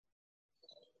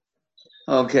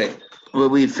Okay, well,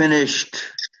 we finished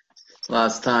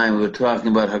last time. We were talking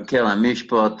about Hakel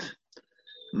HaMishpat,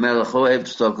 Melech Ohev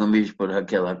Tzedakah Mishpat,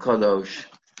 Hakel HaKadosh.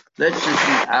 Let's just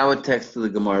read our text of the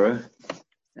Gemara,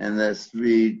 and let's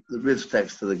read the Riv's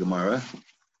text of the Gemara.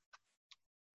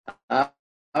 Our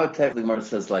text of the Gemara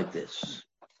says like this.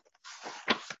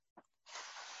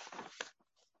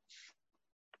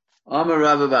 Amar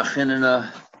Rabbi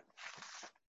Bachinana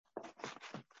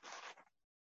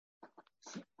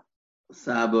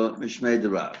Saba Mishmei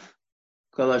Derav.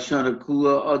 Kol Hashana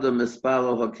Kula Adam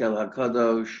Mispalo Hakel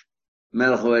HaKadosh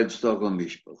Melech Ohev Tzedakah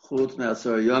Mishpat. Chutz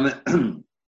Me'asar Yom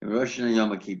Rosh Hashanah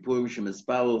Yom Kippurim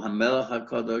Shemispalo HaMelech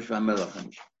HaKadosh VaMelech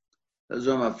HaMishpat.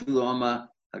 Tazom Afilu Ama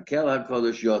Hakel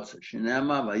HaKadosh Yotze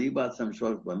Shenema Vayibatzam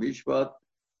Shvach BaMishpat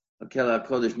Hakel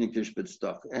HaKadosh Nikdash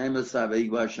B'Tzedakah Emesai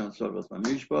Vayigba Hashem Tzedakah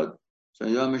BaMishpat So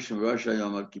Yom Mishum Rosh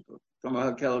Yom Kippur From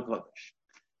Hakel HaKadosh.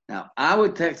 Now our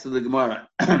text of the Gemara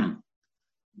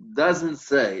doesn't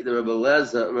say the Rebbe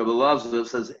Elazar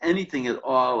says anything at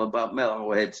all about Melech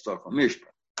Ohev Tzedakah Mishpat.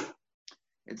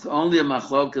 It's only a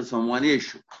machlokas on one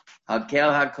issue: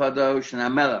 Hakel HaKadosh and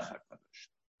HaMelech HaKadosh.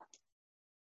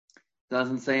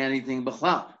 Doesn't say anything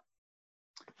b'chlal.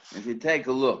 If you take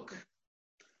a look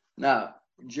now,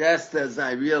 just as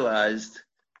I realized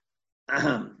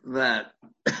that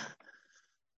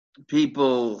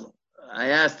people, I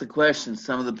asked the question,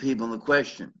 some of the people in the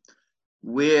question,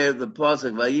 where the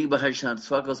pasuk Vayigba Hashem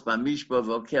Tzedakos BaMishpat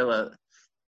V'Hakel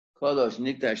HaKadosh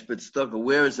Nikdash B'Tzedakah,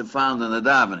 where is it found in the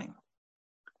davening?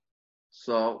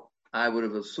 So I would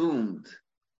have assumed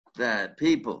that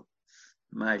people,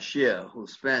 my share, who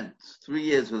spent 3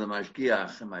 years with the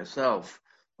Mashgiach and myself,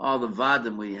 all the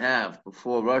vadim we have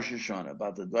before Rosh Hashanah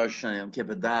about the Rosh Hashanah Yom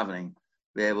Kippur davening,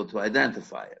 be able to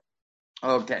identify it.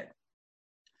 Okay.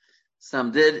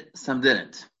 Some did, some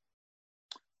didn't.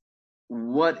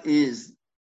 Where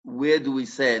do we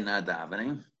say it in our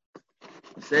davening?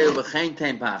 We say, V'chein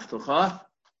tein pachtucha,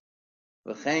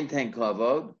 V'chein tein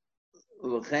kavod,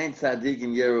 V'chein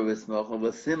tzadikim yeru v'smocha,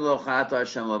 V'sim lo chato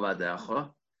Hashem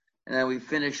l'vadecha, and then we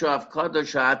finish off,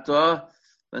 Kadosh ato,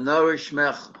 V'nor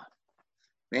shmecha,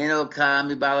 V'eno ka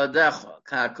mibaladecha,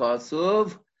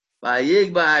 Ka'kasuv,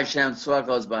 V'yigba Hashem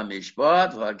tzedakos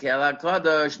b'mishpat, V'hakel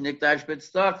HaKadosh nikdash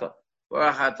b'tzedakah,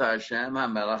 Baruch atah Hashem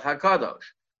HaMelech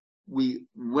HaKadosh.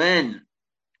 When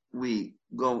we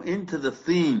go into the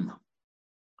theme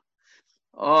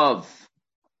of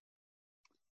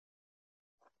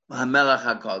HaMelech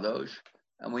HaKadosh,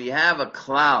 and we have a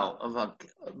klal of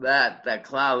that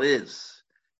klal is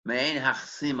Me'ein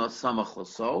Hachsim Samach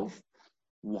L'Sof.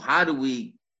 How do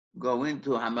we go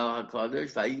into HaMelech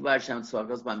HaKadosh? Vayigba Hashem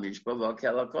tzedakos b'mishpat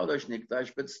v'hakel HaKadosh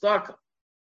nikdash b'tzedakah.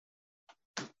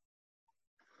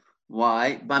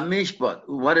 Why? B'mishpat.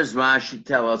 What does Rashi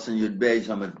tell us in Yud Beis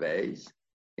Amud Beis?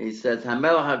 He says,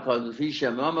 HaMelech HaKadosh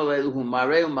Hishem Amalelu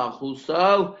Mareu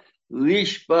Malchuso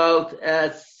Lishbot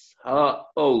Es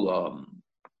HaOlam,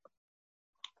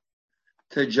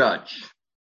 to judge.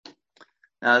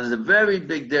 Now, there's a very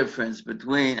big difference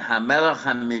between HaMelech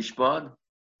HaMishpat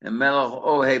and Melech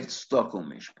Ohev Tzedakah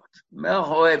Mishpat. Melech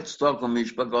Ohev Tzedakah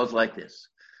Mishpat goes like this.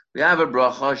 We have a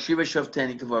bracha, Shiva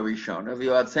Shofteni K'var Rishona,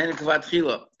 V'yotzeni K'var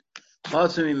Tchila,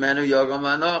 Motzim Mimenu Yogam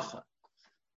V'anocha.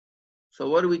 So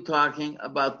what are we talking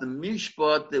about? The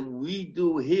mishpat that we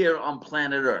do here on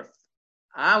planet Earth.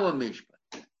 Our mishpat.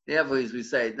 Therefore, as we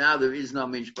say, now there is no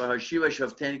mishpat. Hashiva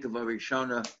Shofteni K'var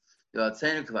Rishona,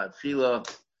 V'yotzeni K'var Tchila,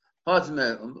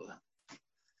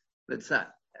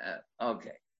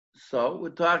 okay. So we're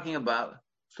talking about,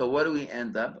 so what do we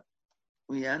end up?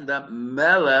 We end up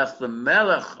Melech, the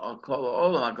Melech,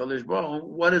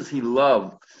 what does he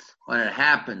love when it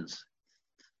happens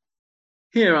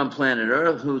here on planet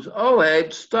Earth? Who's Ohev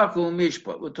Tzedakah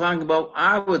Mishpat. We're talking about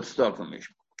our Tzedakah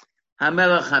Mishpat.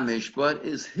 HaMelech HaMishpat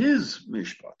is his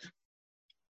Mishpat.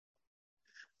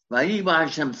 Vayigba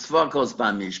Hashem Tzedakos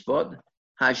BaMishpat.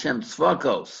 Hashem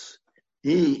Tzedakos,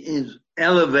 he is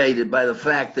elevated by the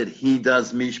fact that he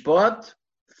does mishpat,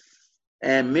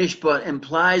 and mishpat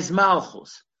implies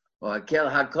malchus. Or Hakel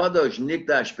HaKadosh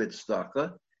nikdash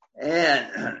b'tzedakah,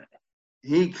 and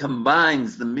he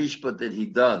combines the mishpat that he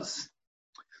does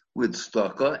with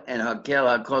tzedakah, and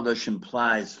Hakel HaKadosh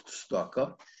implies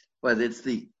tzedakah, but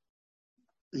he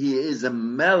is a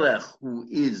melech who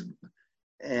is,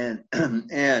 and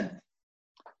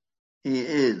he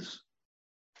is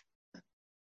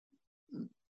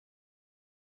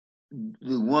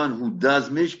the one who does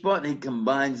mishpat, and he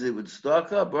combines it with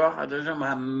tzedakah. Baruch Hashem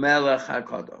HaMelech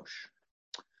HaKadosh.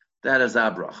 That is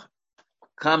our bracha.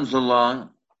 Comes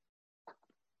along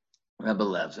Rebbe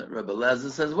Elazar. Rebbe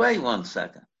Elazar says, wait 1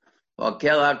 second.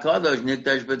 Kel HaKadosh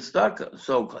Nikdash B'Tzedakah.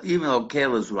 So even though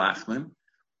Kel is Rachmim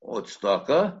or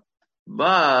Tzedakah,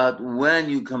 but when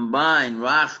you combine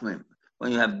Rachmim,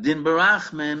 when you have Din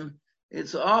B'Rachmim,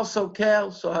 it's also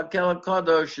Kel, so Hakel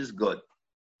HaKadosh is good.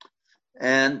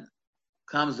 And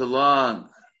comes along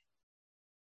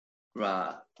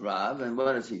Rav, and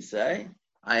what does he say?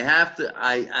 I have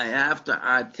to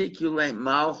articulate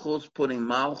Malchus, putting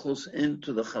Malchus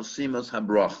into the Chasimas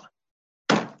HaBrocha.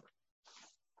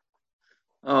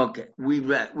 Okay, we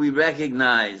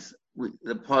recognize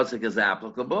the pasuk is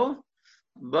applicable,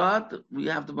 but we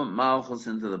have to put Malchus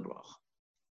into the Brocha.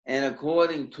 And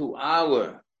according to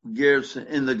our gears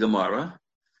in the Gemara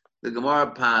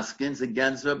paskins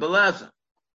against Rebbe Lezer,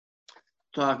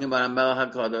 talking about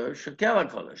Melech HaKadosh, Shekel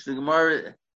HaKadosh. The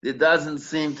Gemara, there doesn't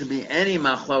seem to be any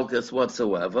machlokas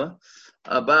whatsoever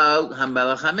about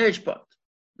Hamelech HaMishpat.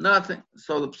 Nothing.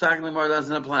 So the Psak Gemara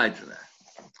doesn't apply to that.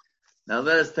 Now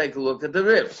let us take a look at the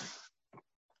Rif.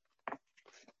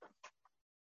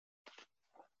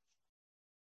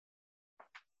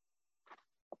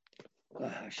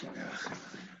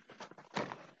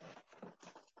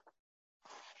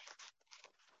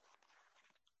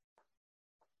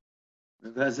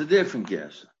 It has a different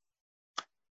guess.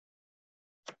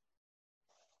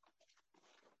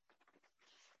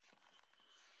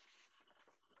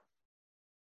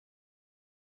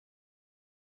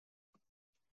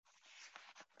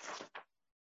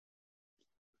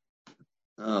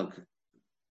 Okay.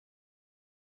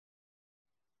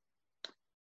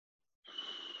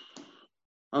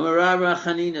 Amar Rav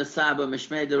Chanina Saba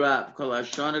Mishmei Derab Kol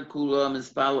Hashana Kula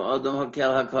Mispal Adam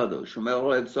Hakel Hakadosh Shomer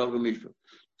Oed Sog Mishpat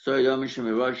So Yom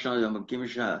Shemir Rosh Hashanah Yom Kippur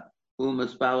Shah Hu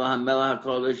Mispal HaMelech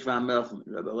HaKadosh VaMelech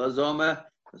Rabbi Lazoma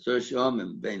So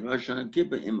Shomim Bein Rosh Hashanah and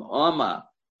Kippur Im Oma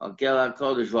Hakel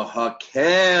Hakadosh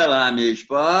VaHakel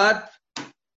HaMishpat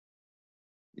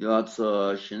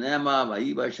Yotza Shenema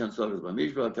Vayiba Shem Sogas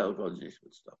VaMishpat Hakel HaKadosh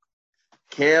Nishpat Stok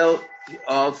Kel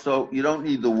also, you don't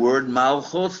need the word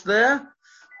Malchus there.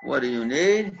 What do you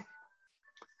need?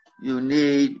 You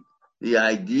need the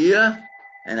idea,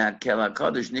 and Hakel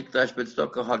HaKadosh Nikdash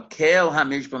B'Tzedakah Hakel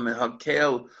HaMishpat,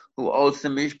 Hakel who owes the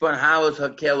Mishpat. How is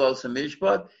Hakel owes the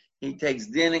Mishpat? He takes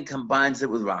Din and combines it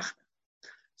with Rachmim.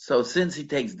 So since he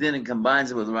takes Din and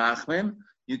combines it with Rachmim,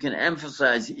 you can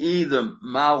emphasize either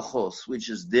Malchus, which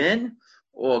is Din,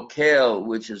 or Kel,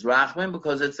 which is Rachmim,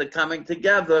 because it's a coming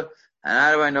together. And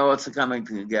how do I know it's a coming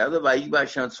together?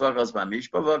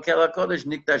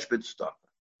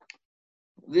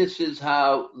 This is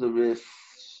how the Rif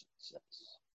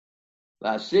says.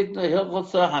 So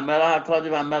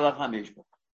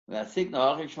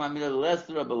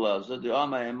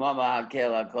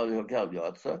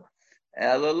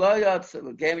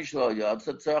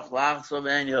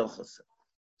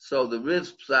the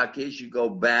Rif's psak is you go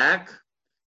back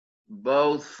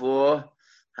both for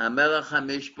Hamelech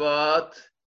HaMishpat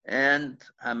and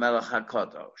Hamelech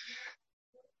HaKadosh.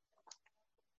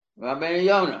 Rabbeinu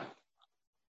Yonah.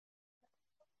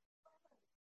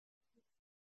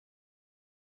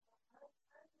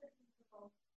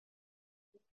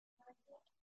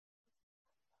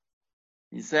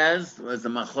 He says, there's a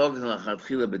machlok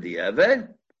l'chatchila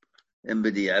b'di'eved, and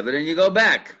you go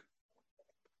back.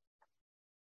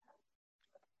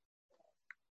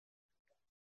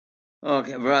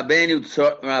 Okay, Rabbeinu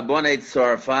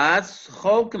Tzarfas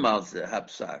cholkim al zeh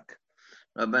hapsak.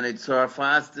 Rabbeinu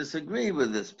Tzarfas disagree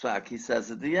with this psak. He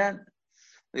says at the end,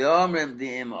 the Omrim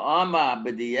di'im Ama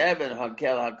b'di'eved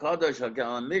hakel hakadosh hakel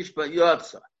hamishpat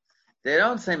yotza. They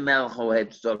don't say Melech Ohev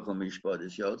Tzedakah Mishpat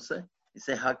is yotza. They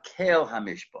say hakel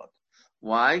hamishpat.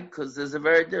 Why? Because there's a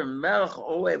very different Melech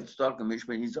Ohev Tzedakah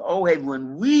Mishpat. He's Ohev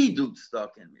when we do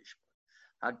Tzedakah and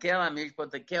Mishpat. Hakel hamishpat,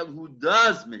 the kel who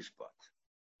does Mishpat.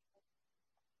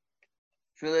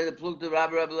 The plug to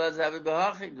Rabbi Lezer have it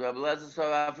behachik. Rabbi Lezer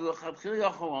saw afilu chatchil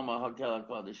yochol omar hakel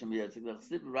hakadosh miyatzig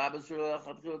lechsip. Rabbi saw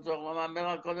chatchil tzorch omar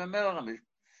melech kodem melech hamish.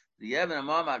 The Yevon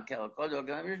omar hakel hakadosh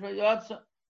hakel hamish yotza.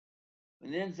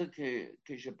 And then so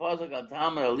kishapozak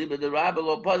atamer aliba the Rabbi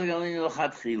lo pozak alin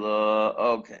lechatchila.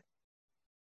 Okay.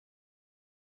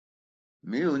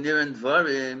 Miu niren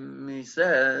dvarim. He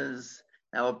says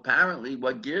now apparently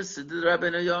what girsa did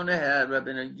Rabbeinu Yonah had?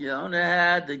 Rabbeinu Yonah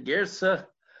had the girsa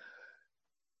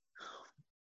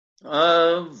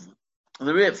of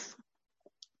the Rif.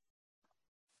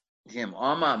 Him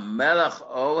Oma Melech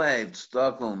Ohev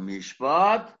Tzedakah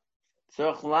Mishpat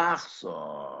Tzorch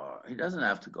Lachzor. He doesn't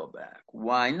have to go back.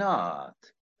 Why not?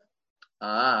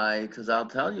 Because I'll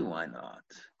tell you why not.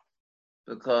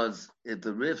 Because if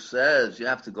the Rif says you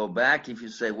have to go back, if you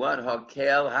say what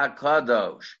Hakel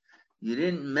Hakadosh, you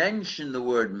didn't mention the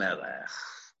word Melech.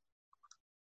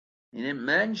 He didn't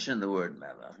mention the word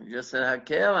melech. He just said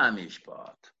hakel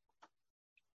hamishpat.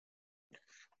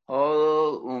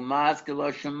 Hol umas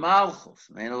geloshem malchus.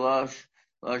 Mein losh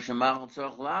malchus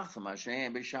tzorch lachzam.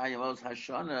 Hashem b'shayim os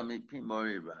hashana mipim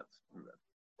mori rav.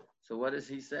 So what does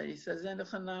he say? He says en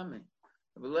chanami.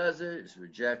 Abelezer is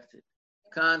rejected.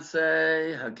 Can't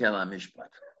say hakel hamishpat.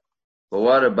 But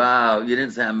what about, you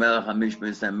didn't say melech hamishpat,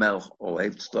 you said melech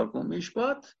ohev tzedakah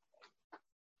mishpat?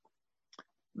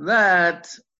 That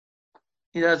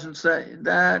he doesn't say,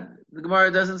 that the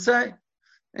Gemara doesn't say.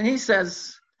 And he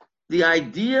says, the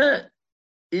idea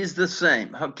is the same.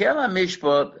 Hakel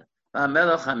hamishpat,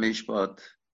 melech hamishpat,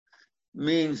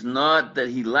 means not that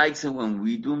he likes it when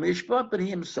we do mishpat, but he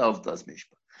himself does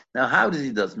mishpat. Now, how does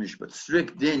he does mishpat?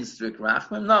 Strict din, strict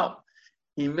rachman? No.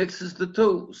 He mixes the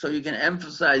two. So you can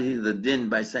emphasize either the din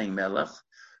by saying melech,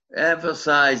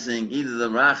 emphasizing either the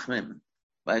rachman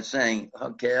by saying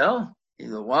hakel,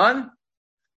 either one,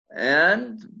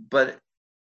 and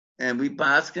we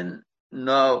paskin,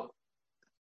 no.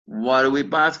 What do we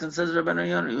paskin, says Rabbeinu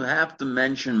Yonah? You have to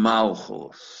mention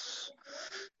malchus.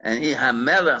 And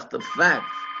hamelech, the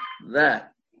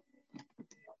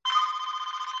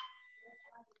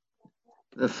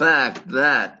fact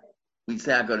that we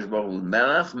say HaKadosh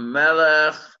Baruch Hu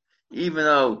melech, even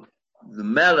though the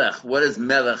melech, what does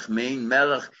melech mean?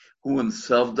 Melech, who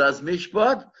himself does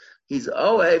mishpat, he's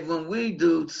ohev when we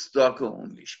do tzedakah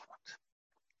and mishpat.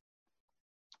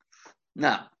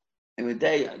 Now, in the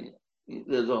day,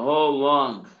 there's a whole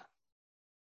long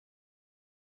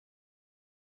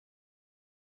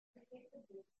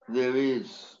there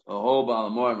is a whole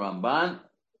Balamor Ramban,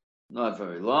 not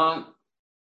very long.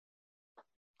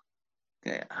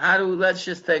 Okay, let's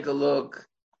just take a look.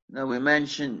 Now we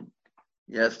mentioned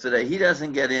yesterday, he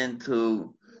doesn't get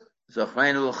into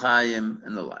Zochreinu L'Chaim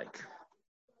and the like.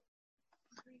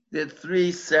 There are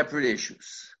three separate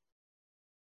issues.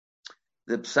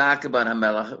 The Psak about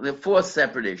HaMelech, there are four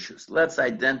separate issues. Let's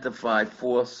identify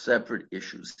four separate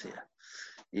issues here.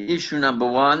 Issue number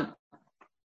one,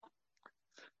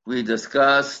 we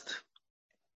discussed,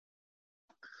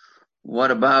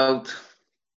 what about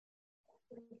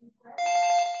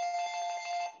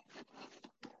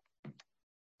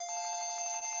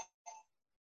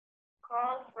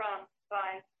call from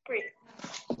 5-3.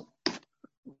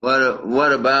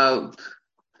 What about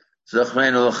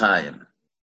Zochreinu L'Chaim?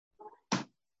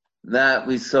 That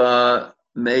we saw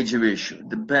major issue.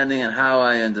 Depending on how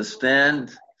I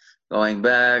understand, going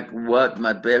back, what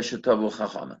Matbev Shetovu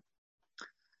Chachamim.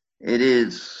 It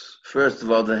is, first of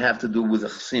all, they have to do with the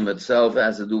Chasim itself, it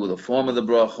has to do with the form of the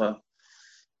bracha,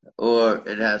 or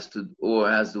it has to do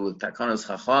with Takanos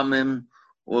Chachamim,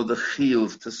 or the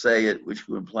Chiyuv to say it, which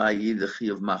would imply either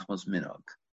Chiyuv Machmas Minog.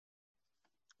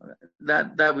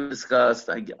 That we discussed.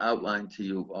 I outlined to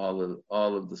you all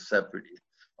of the separate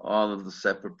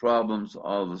problems,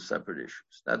 all of the separate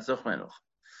issues. That's Zochreinu.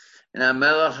 In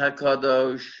HaMelech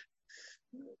HaKadosh,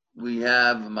 we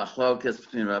have machlokas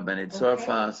between Rabbeinu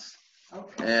Tzorfas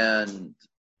and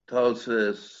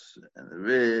Tosfos and the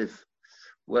Rif,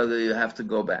 whether you have to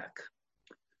go back.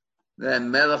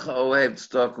 Then Melech Ohev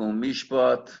Tzedakah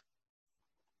Mishpat.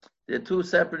 They're two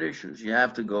separate issues. You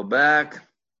have to go back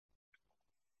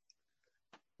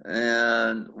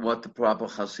and what the proper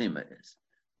chasima is.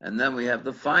 And then we have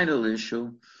the final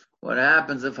issue. What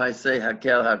happens if I say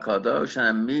Hakel HaKadosh and I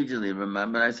immediately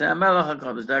remember and I say HaMelech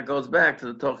HaKadosh? That goes back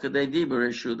to the Toch K'dei Dibur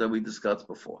issue that we discussed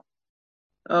before.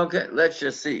 Okay, let's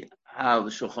just see how the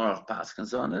Shulchan Aruch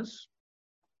paskins on this.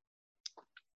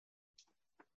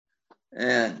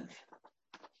 And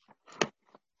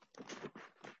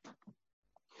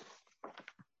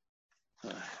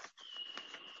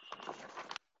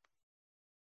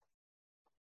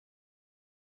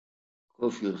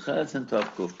Kuf Yud Ches and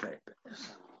Tov Kuf Pei.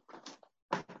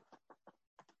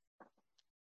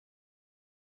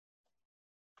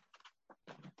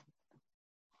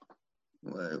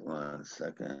 Wait 1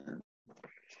 second.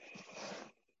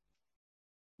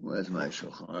 Where's my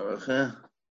Shulchan Aruch here?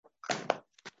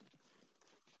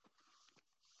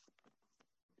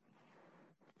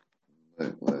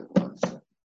 Wait 1 second.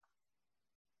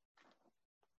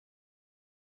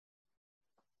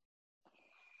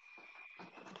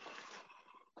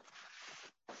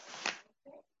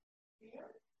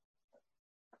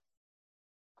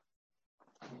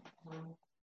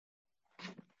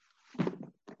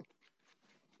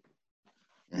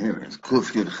 Here it is,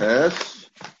 Kuf Yud Ches.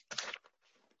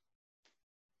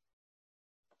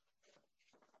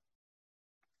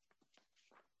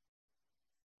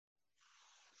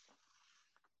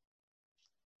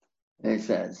 It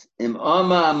says, Im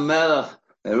Oma HaMelech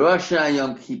Rosh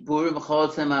Yom Kippurim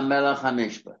Chotzem HaMelech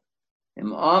HaMishpat.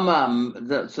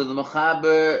 So the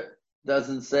Mechaber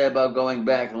doesn't say about going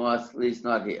back, unless at least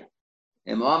not here.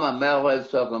 Im Oma Melech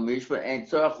Stokum Mishpat ain't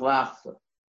tzorch lachzer.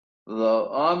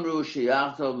 Lo Amru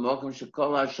Shiachtel Mokum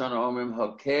Shekol Hashana Omrim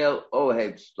Hakel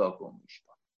Ohev Stokum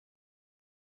Mishpat.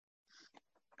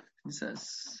 He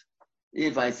says,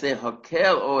 if I say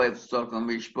Hakel Ohev Stokum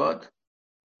Mishpat,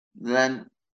 then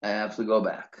I have to go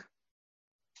back.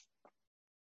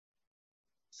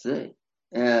 See?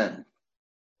 And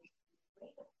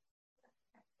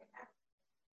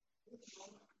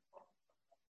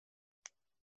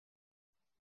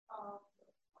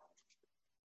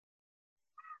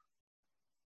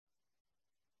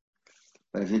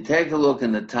but if you take a look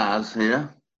in the Taz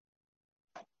here,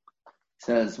 it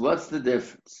says, what's the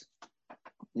difference?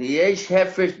 The Yesh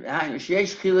Hefresh,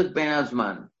 Yesh Chiluk Ben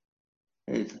Azman.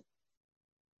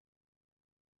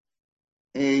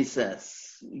 He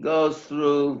says, he goes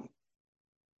through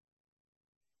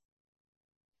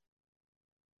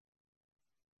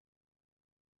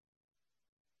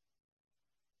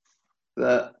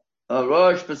the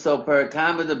Rosh Pesol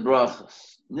Parakam the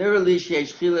Brachos. Niralish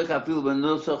Yesh Chiluk Afil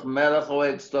Benusach Melech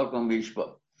Oeg Stokum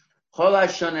Mishpat. Chol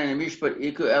Hashon and Mishpat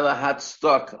Iku Ela Hat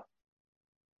Stoka.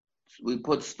 We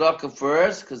put Stoka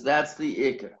first because that's the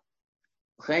Iker.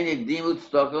 Chenik Dimut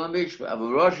Stoka Mishpat.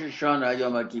 Avu Rosh Hashanah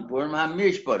Yom HaKippurim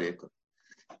HaMishpat Ikur.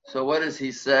 So what does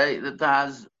he say? The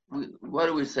Taz. What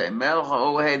do we say? Melech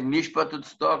Oeg Mishpat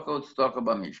Stoka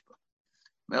B'Mishpat.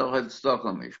 Melech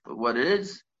Stoka Mishpat. What it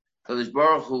is? Kadosh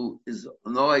Baruch Hu is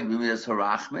Noeg B'Midas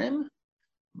HaRachmim.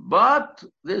 But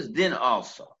there's din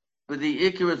also. But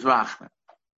the Iker is Rachman.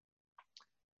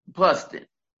 Plus din.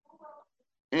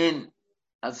 In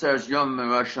Aseres Yom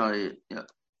Rosh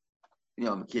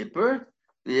Yom Kippur,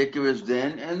 the Iker is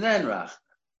din and then Rachman.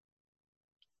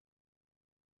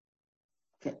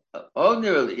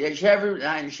 Ordinarily, Yesh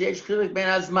Chiluk Ben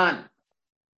Azman.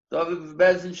 Doviv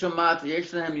Bezin Shomata,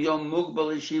 Yesh Lehem Yom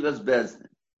Mugbal Yeshivas Bezin.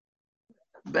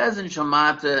 Bezin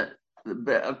Shomata,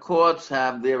 the courts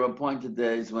have their appointed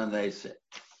days when they sit.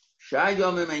 Shai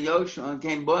Yomim and Yoshua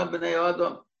came born b'nei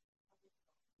Adam.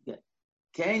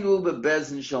 Kain Uba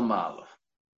Bezin Shomalach.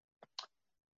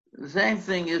 The same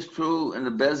thing is true in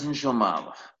the Bezin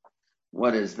Shomalach.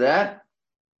 What is that?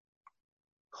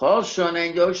 Chol Shon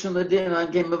and Yoshua Ladin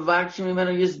and came Mevakshim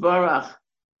Imenu Yisbarach.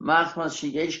 Machmas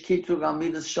Shigesh Kitrug Al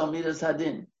Midas Shal Midas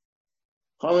Hadin.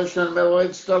 Chol Shon Meloik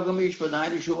Stogam Mishpat.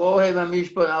 Haidishu Ohev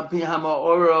HaMishpat Al Pi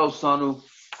HaMa'orah Sonu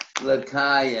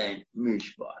Lekayin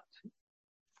Mishpat.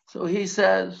 So he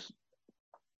says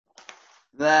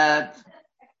that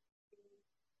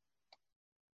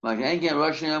like Engen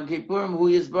Rosh Yom Kippurim, Hu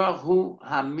Yisbarach Hu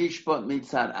HaMishpat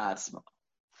Mitzad Atzma.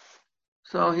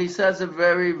 So he says a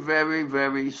very, very,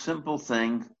 very simple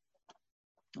thing.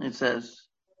 It says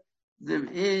there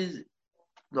is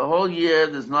the whole year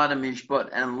there's not a mishpat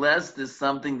unless there's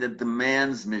something that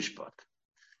demands mishpat.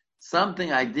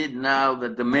 Something I did now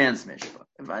that demands mishpat.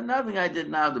 If nothing I did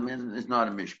now demands is not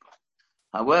a mishpat.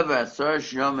 However,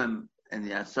 Aseres Yomim and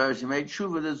the Aseres Yemei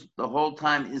Tshuva, the whole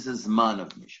time is a zman of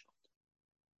mishpat.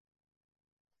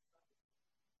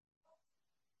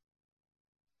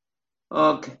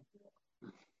 Okay.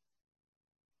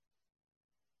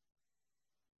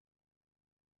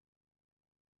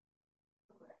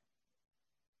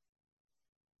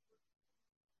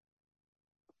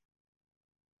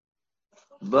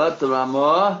 But the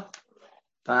Ramah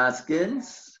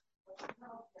Paskins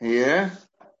here,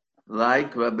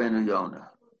 like Rabbeinu Yonah,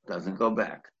 doesn't go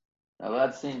back. Now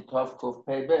let's see in Tov Kuf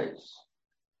Pei Beis.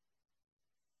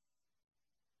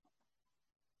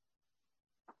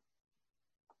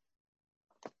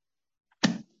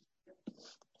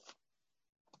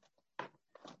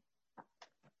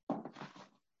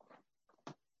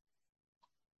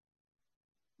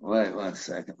 Wait 1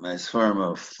 second. My sperm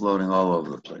are floating all over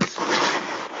the place.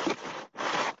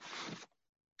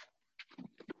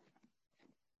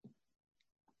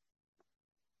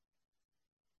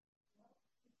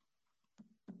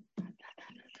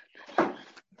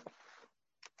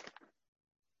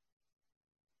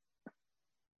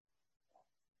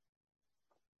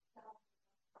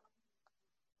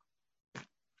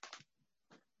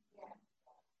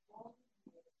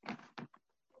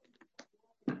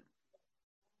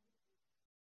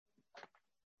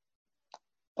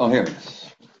 Oh, here it is.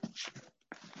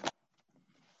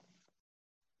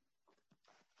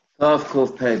 Tov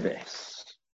Kuf Pei Beis.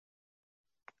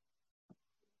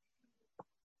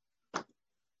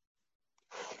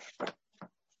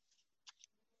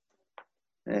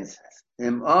 It says,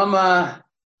 Im Oma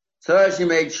Tzor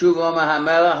Shemei Tshuva Oma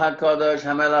HaMelech HaKadosh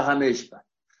HaMelech HaMishpat.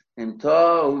 Im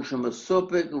Tor Hu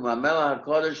Shemasupik U'HaMelech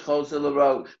HaKadosh Chosel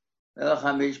L'Rosh. You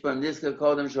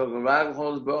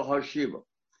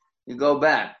go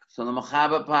back. So the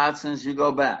Mechaber Patzins, you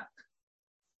go back.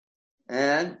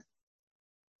 And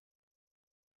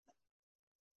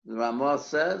the Ramah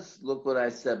says, look what I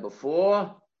said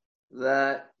before,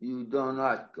 that you do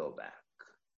not go back.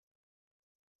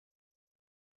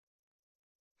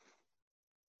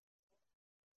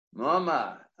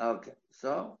 Mama, okay,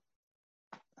 so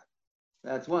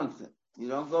that's one thing. You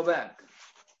don't go back.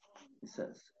 He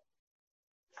says,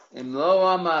 Im lo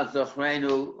amar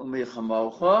zachrenu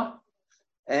umichamocha,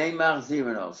 ein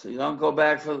machzirin also. You don't go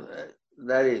back for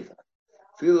that either.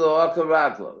 Filo aka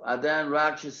raklo, adan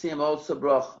rak shasim also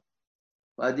brocha.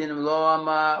 Vadinim lo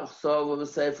amar so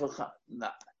v'sefer.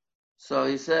 So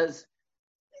he says,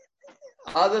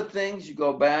 other things you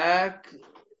go back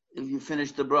if you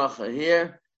finish the bracha.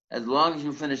 Here, as long as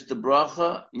you finish the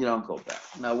bracha, you don't go back.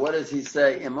 Now, what does he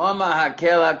say? Imama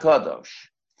hakel hakadosh.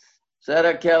 Said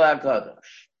hakel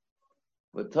hakadosh.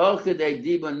 V'tolke de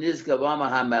diba nizka v'ama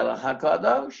hamelach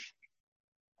hakadosh.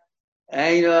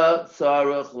 Eina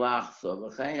tzarech lachso.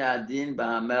 V'chein adin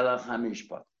b'hamelach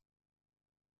hamishpat.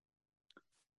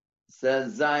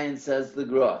 Says Zion, says the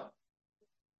Gra.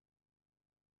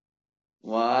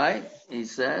 Why? He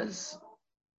says,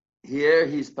 here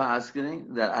he's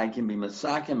paskening that I can be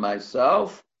masakin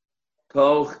myself.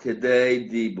 Toch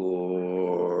kedei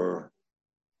dibur.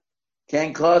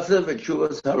 Ken kosev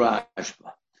v'tshuvas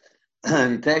harashba.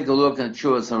 You take a look at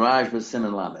Tshuvas harashba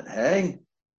Siman Lamed. Hey,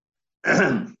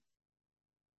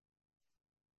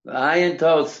 v'ayin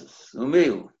tosus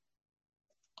umiu.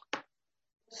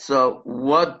 So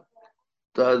what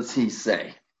does he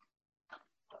say?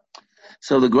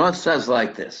 So the Gra says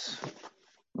like this.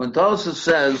 When Tosfos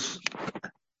says,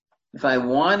 if I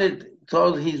wanted,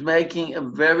 he's making a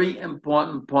very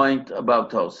important point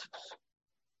about Tosfos.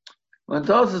 When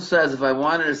Tosfos says, if I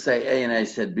wanted to say A and I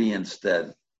said B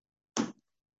instead,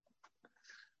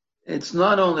 it's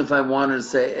not only if I wanted to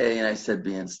say A and I said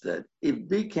B instead. If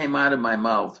B came out of my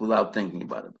mouth without thinking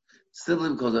about it, simply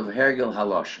because of Hergel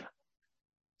Halosha.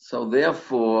 So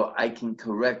therefore, I can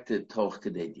correct it Toch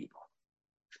Kedei Dibur.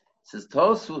 Says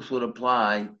Tosfos would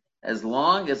apply as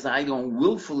long as I don't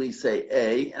willfully say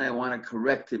A and I want to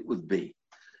correct it with B.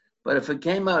 But if it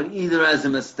came out either as a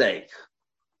mistake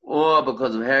or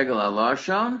because of Hergel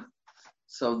Halashon,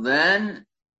 so then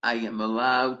I am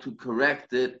allowed to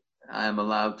correct it. I am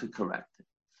allowed to correct it.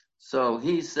 So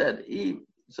he said, he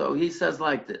says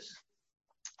like this.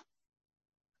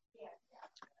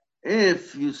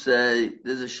 If you say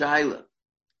there's a shaila,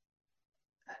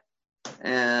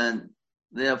 and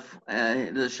therefore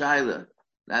the shaila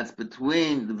that's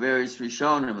between the various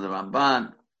Rishonim, the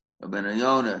Ramban, Rabbeinu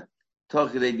Yonah,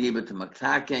 Tokidei Diba to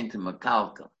Makaken to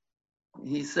Makalka.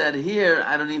 He said here,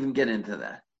 I don't even get into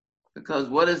that. Because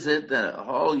what is it that a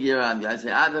whole year I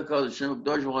say, I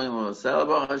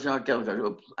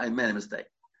made a mistake.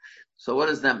 So what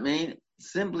does that mean?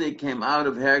 Simply it came out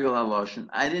of Hergel Haloshen.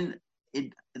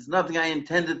 It's nothing I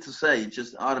intended to say. It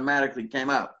just automatically came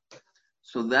out.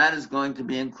 So that is going to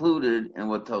be included in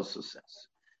what Tosfos says.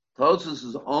 Tosfos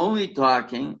is only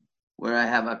talking where I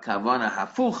have a kavana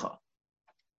hafucha.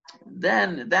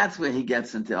 Then that's where he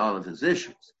gets into all of his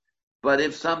issues. But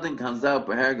if something comes out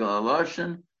for Hergel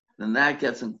Haloshen, then that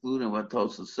gets included in what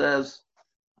Tosfos says.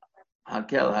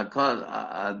 Hakel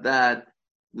hakod that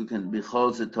you can be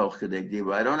chosed toch kedei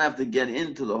dibur. I don't have to get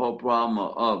into the whole problem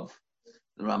of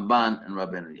the Ramban and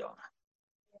Rabbeinu Yonah.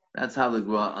 That's how the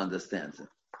Gra understands it.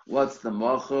 What's the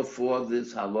mocha for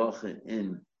this halacha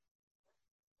in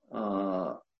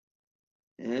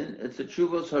it's a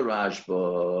Tshuvos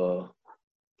harashba.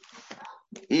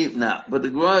 Now, but the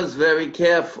Gra is very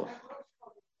careful.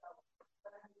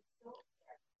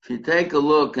 If you take a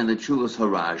look in the Tshuvos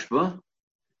harashba,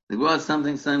 the Gra is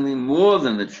something more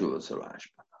than the Tshuvos harashba.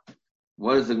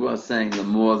 What is the Gra saying? The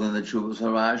more than the Tshuvos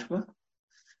harashba?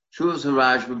 Tshuvos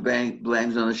harashba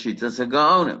blames on the Shitas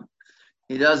HaGaonim.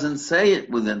 He doesn't say it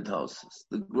within Tosfos.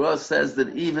 The Gra says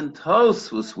that even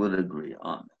Tosfos would agree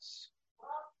on this.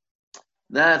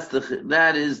 That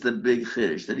is the big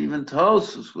chiddush, that even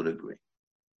Tosfos would agree.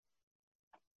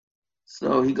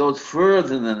 So he goes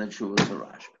further than the Tshuvos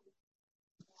harashba.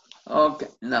 Okay,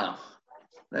 now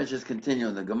let's just continue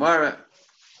in the Gemara.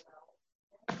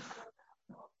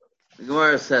 The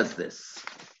Gemara says this.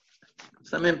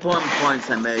 Some important points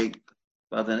I make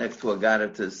about the next two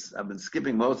Agaritas. I've been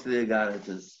skipping most of the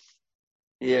Agaritas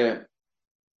here.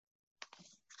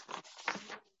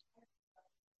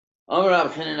 Amar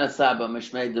Rav Chanina Saba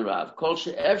Mishmei Derav Kol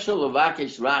she'efshel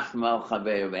levakesh rachma al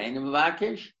chaver ve'ein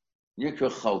mevakesh nikra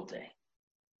chote.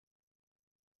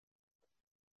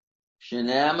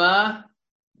 Shenema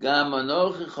Gam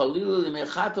anochi chalilu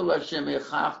limechato Hashem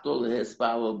echachto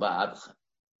lehespalo ba'adcha.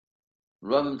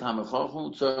 Rabim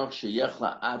Tamachachum tzorach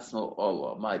sheyechla atzmo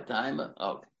olo. My time.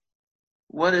 Okay.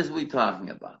 What is we talking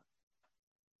about?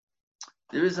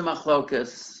 There is a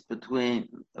machlokas between,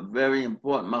 a very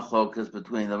important machlokas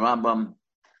between the Rambam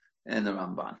and the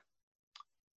Ramban.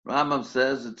 Rambam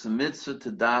says it's a mitzvah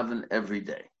to daven every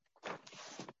day.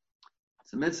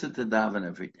 It's a mitzvah to daven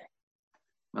every day.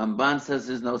 Ramban says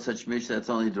there's no such mitzvah, that's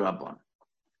only Drabban.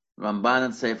 Ramban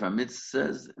and Sefer Mitzvah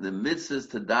says the mitzvah is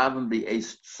to daven be a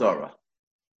tzora.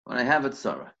 When I have a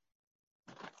tzora.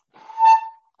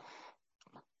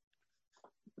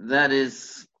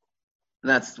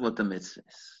 That's what the mitzvah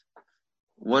is.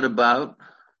 What about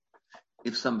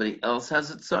if somebody else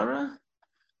has a tzara?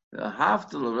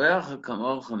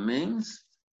 Means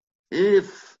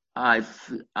if I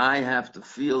have to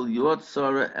feel your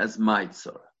tzara as my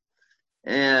tzara.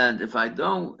 And if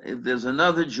there's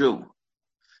another Jew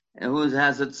and who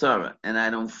has a tzara and I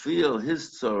don't feel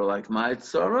his tzara like my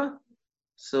tzara,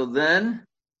 so then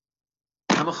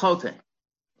I'm a chote.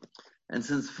 And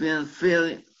since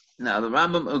feeling now, the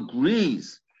Rambam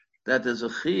agrees that there's a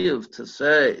chiyuv to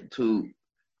say to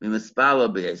be mispala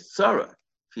b'es tzara.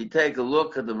 If you take a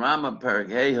look at the Rambam Perek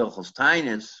Hey Hilchos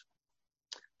Tainis,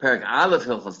 Perek Aleph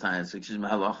Hilchos Tainis, which is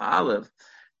Halach Aleph,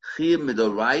 chiyuv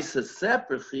midoraisa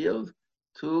separate chiyuv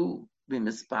to be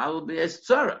mispala b'es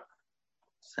tzara.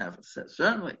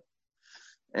 Certainly,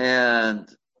 and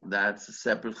that's a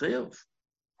separate chiyuv.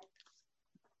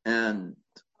 And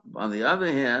on the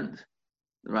other hand,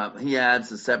 he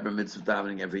adds a separate mitzvah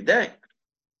davening every day.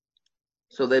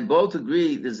 So they both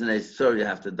agree there's an Eitzor you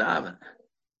have to daven.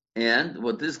 And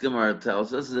what this Gemara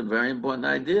tells us is a very important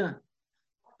idea.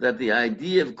 That the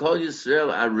idea of Kol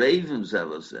Yisrael Arevim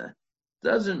Zeloseh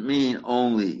doesn't mean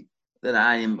only that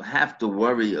I have to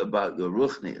worry about your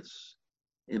ruchnius.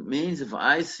 It means if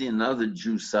I see another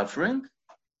Jew suffering,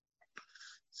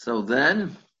 so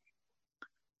then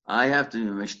I have to be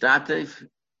mishtatef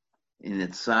in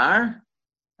Itzar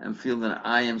and feel that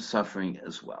I am suffering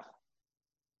as well.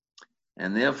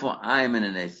 And therefore, I am in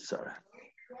an Eitzara.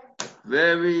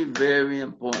 Very, very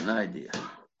important idea.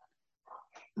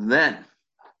 Then,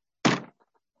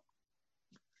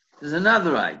 there's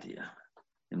another idea.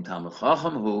 In Talmud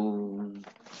Chacham, who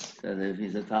said if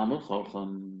he's a Talmud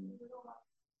Chacham,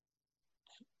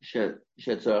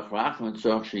 shetzorach rachman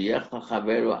tzorach sheyechla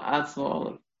chaveru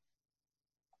atzmo.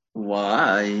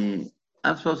 Why?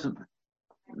 I'm supposed to.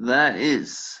 That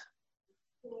is,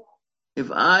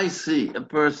 if I see a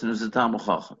person who's a Talmud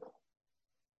Chacham,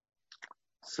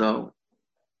 so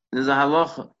there's a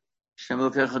halacha, Shem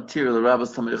Elokecha Tir, the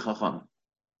Rabbis Talmidei Chacham.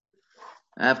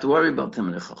 I have to worry about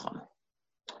Talmidei Chacham.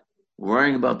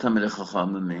 Worrying about Talmidei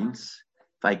Chacham means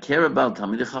if I care about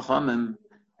Talmidei Chacham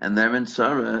and they're in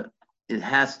tzara, it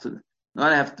has to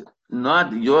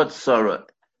not your tzara.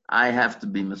 I have to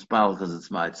be mispal because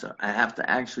it's my tzara. I have to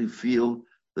actually feel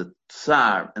the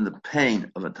tsar and the pain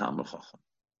of a Talmud Chacham.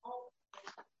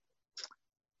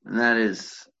 And that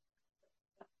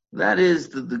is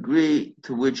the degree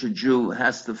to which a Jew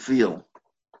has to feel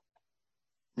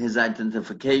his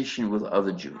identification with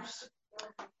other Jews.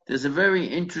 There's a very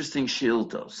interesting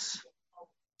shiltos.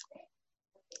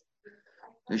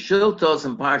 The shiltos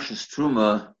in Parshas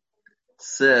Truma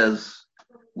says,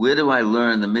 where do I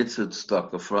learn the mitzvah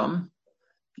tzedakah from?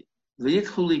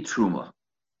 V'yichuli Truma.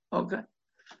 Okay.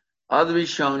 Other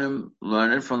Rishonim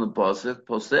learn it from the pasuk,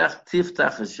 Posech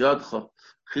tiftach es yodcha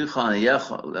chicha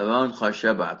neyecha levon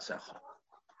chashe b'atzecha.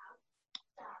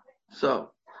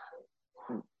 So,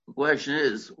 the question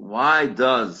is, why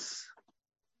does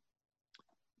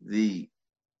the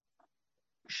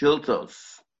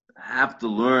shiltos have to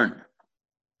learn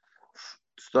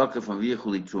tzedakah from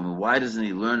V'yichuli Truma? Why doesn't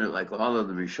he learn it like all of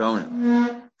the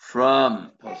Rishonim?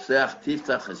 From Posech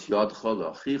tiftach es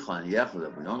yodcha chicha neyecha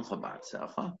levon chashe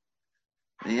b'atzecha.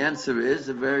 The answer is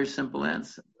a very simple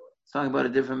answer. It's talking about a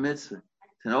different mitzvah.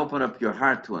 To open up your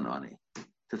heart to an ani,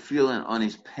 to feel an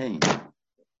ani's pain.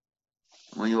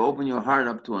 When you open your heart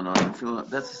up to an ani,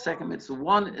 that's the second mitzvah.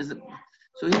 One is,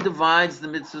 so he divides the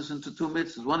mitzvahs into two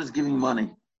mitzvahs. One is giving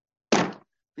money.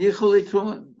 You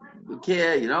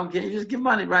care, you don't care, you just give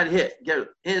money right here.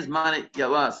 Here's money,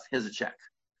 get lost, here's a check.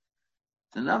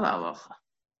 It's another halacha.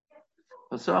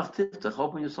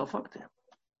 Open yourself up to him.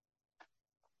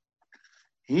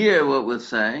 Here, what we're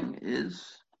saying is,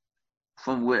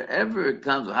 from wherever it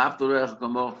comes,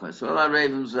 so our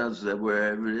Raven says that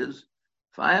wherever it is,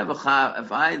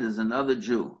 if there's another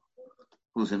Jew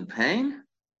who's in pain,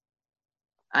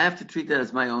 I have to treat that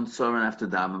as my own sorrow and I have to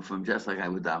daven for him, just like I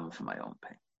would daven for my own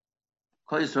pain.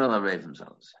 Kol Yisrael Raven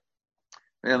says.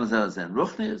 Reva Mazel is in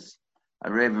Ruchnis,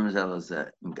 and Reva Mazel is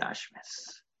in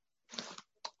Gashmis.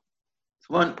 It's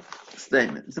one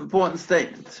statement. It's an important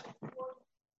statement.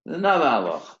 There's another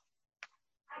halach.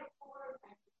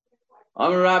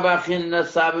 Amar Rabbi Chinna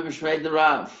Sabi B'Shmei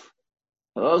Rav.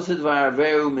 Osid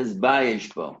Varaveru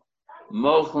Mizbayish Bo.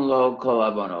 Mochen Lo Kol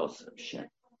Abonos.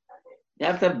 You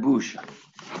have to have busha.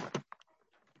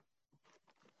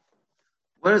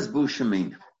 What does busha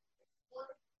mean?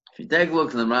 If you take a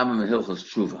look at the Rambam in Hilchos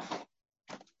Tshuva,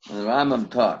 when the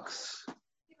Rambam talks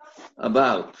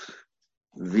about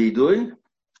vidui,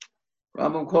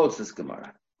 Rambam quotes this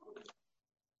Gemara.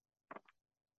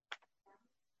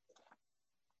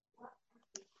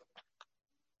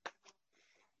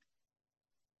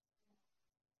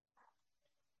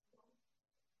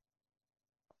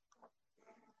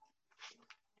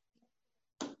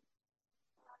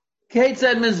 Kate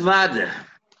said mizvade.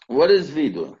 What is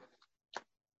vidui?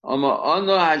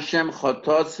 Ono Hashem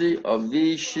chototzi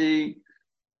avishi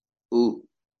u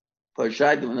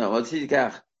pashayt. No, what's he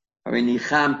kach?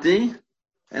 Nichamti,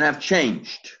 and I've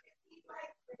changed.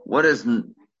 What does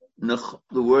the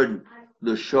word,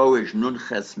 the showish nun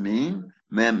ches mean?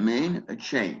 Mem mean a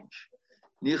change.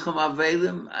 Nicham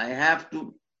avelim, I have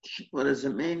to. What does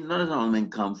it mean? Not only mean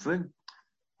comfort.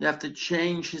 You have to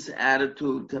change his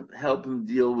attitude to help him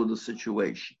deal with the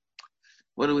situation.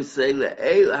 What do we say?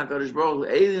 HaKadosh Baruch Hu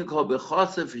Eilin kol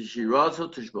b'chasa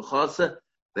v'shiraso tishb'chasa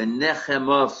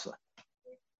v'nechemasa.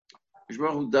 HaKadosh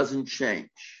Baruch Hu doesn't change.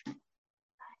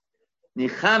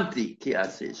 Nichamti ki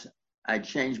asisa. I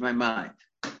changed my mind.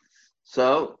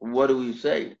 So what do we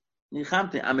say?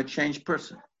 Nichamti, I'm a changed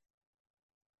person.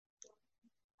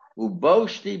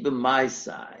 Uboshti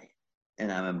b'maisai,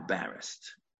 and I'm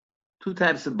embarrassed. Two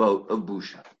types of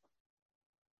busha.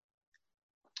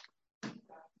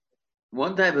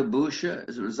 One type of busha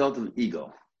is a result of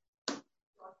ego.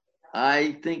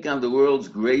 I think I'm the world's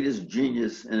greatest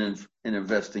genius in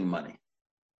investing money.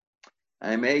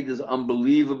 I made this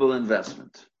unbelievable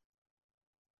investment.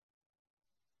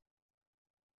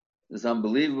 This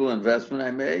unbelievable investment I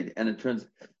made, and it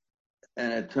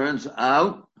turns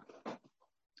out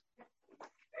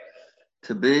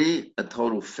to be a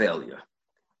total failure.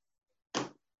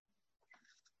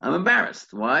 I'm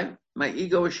embarrassed. Why? My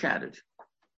ego is shattered.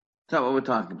 That's not what we're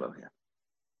talking about here.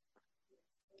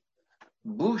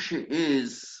 Busha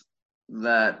is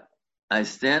that I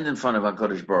stand in front of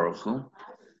HaKadosh Baruch Hu,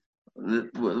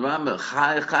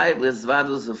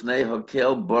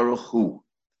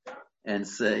 and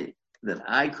say that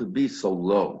I could be so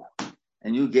low,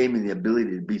 and you gave me the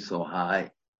ability to be so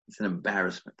high. It's an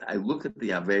embarrassment. I look at the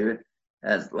Avera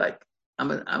as like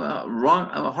I'm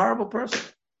a horrible person.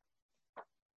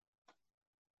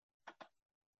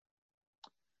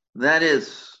 That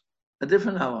is a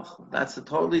different halach. That's a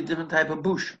totally different type of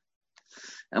bush.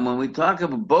 And when we talk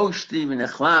about boshti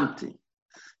v'nechlamti,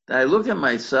 that I look at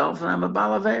myself and I'm a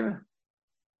balavera.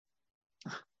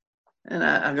 And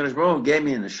HaKadosh Baruch Hu gave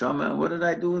me an neshama. What did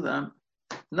I do with them?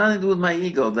 Nothing to do with my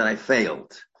ego that I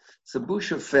failed. It's a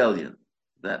bush of failure.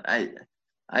 That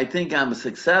I think I'm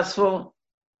successful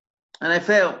and I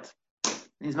failed. It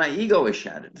means my ego is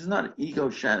shattered. This is not ego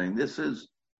shattering. This is,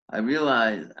 I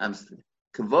realize I'm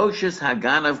Kavoshes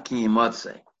Haganav Ki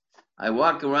Yimotze. I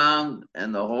walk around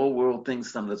and the whole world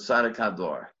thinks I'm the Tzaddik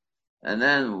Hador. And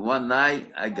then one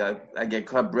night I get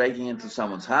caught breaking into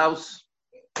someone's house.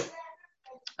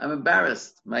 I'm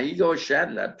embarrassed. My ego is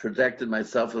shattered. I projected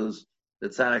myself as the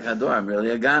Tzaddik Hador. I'm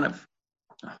really a Ganav.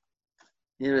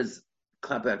 Here is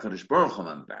Klapei HaKadosh Baruch Hu,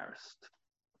 I'm embarrassed.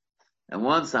 And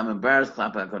once I'm embarrassed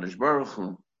Klapei HaKadosh Baruch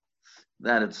Hu,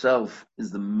 that itself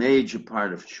is the major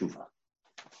part of Tshuva.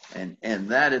 And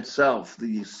that itself,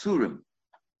 the Yisurim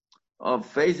of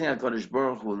facing HaKadosh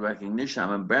Baruch Hu with recognition,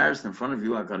 I'm embarrassed in front of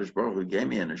you, HaKadosh Baruch Hu gave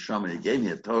me a neshama, He gave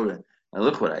me a Torah, and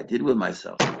look what I did with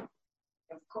myself. Of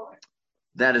course.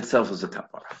 That itself is a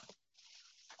kapara.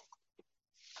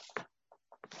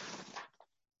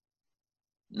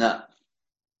 Now,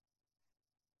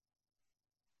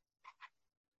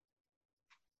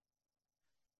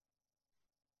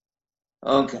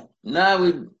 okay. Now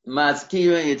we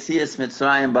maskira Yetzias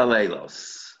Mitzrayim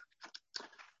Baleilos.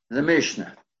 The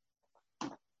Mishnah.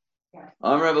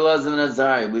 Amar Rabbi Elazar ben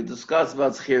Azariah. We discussed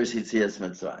about Zchiras Yetzias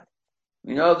Mitzrayim.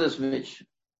 We know this Mishnah.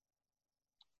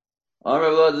 Amar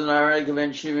Rabbi Elazar ben Azariah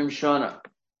ben Shivim Shana.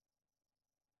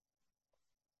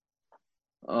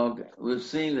 Okay, we've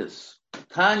seen this.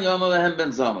 Tan Yom Alehem ben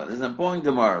Zoma. There's an important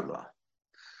Gemara law.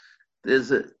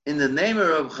 In the name of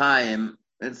Reb Chaim,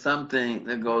 it's something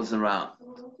that goes around.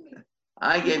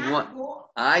 I gave one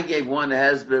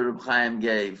hesber Reb Chaim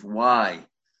gave. Why?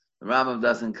 The Rambam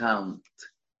doesn't count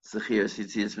Zechias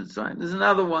Yitzias Mitzrayim. There's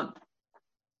another one,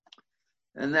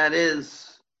 and that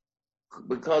is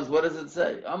because what does it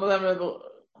say?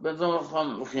 We're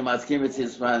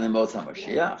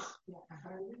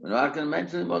not going to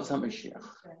mention the Mos HaMashiach.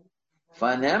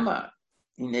 Fanema,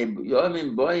 in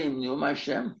Yomim Boyim Num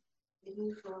Hashem.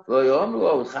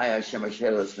 V'yomru Chai Hashem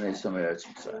Asher L'Snei Somer Eretz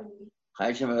Mitzrayim. Chai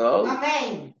Hashem Eretz.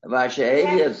 Amen.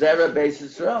 V'ashe'evi Azera Beis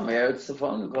Yisrael Me'eretz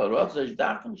Tzafon Kol Rotzesh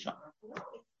Dachim Sham.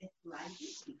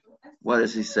 What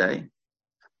does he say?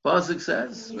 Pasuk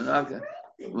says we're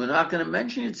not going to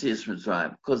mention Yitzias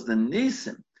Mitzrayim because the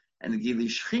Nisim and the Gili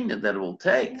Shechina that it will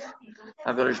take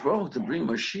HaKadosh Baruch Hu to bring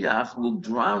Mashiach will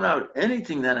drown out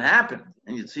anything that happened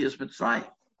in Yitzias Mitzrayim.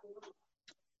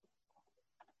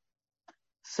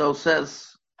 So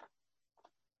says,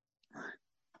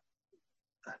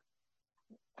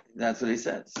 that's what he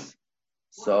says.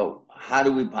 So how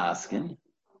do we paskin?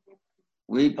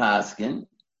 We paskin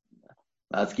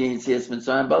Yitzias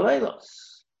Mitzrayim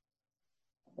Baleilos.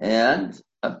 And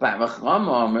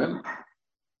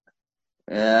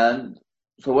and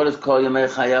so what does Kol Yamei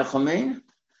Chayecha mean?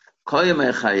 Kol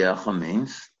Yamei Chayecha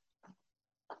means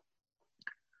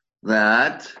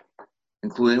that,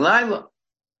 including Laila.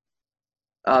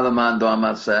 Alaman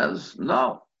Dama says,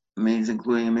 no, it means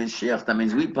including Mashiach. That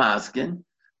means we paskin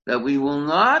that we will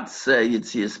not say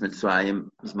Yitzias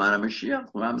Mitzrayim Zman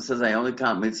HaMashiach. Rambam says, I only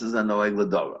count mitzvahs and Noeg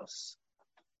L'Doros.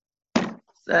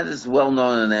 That is well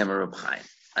known in the name of Reb Chaim.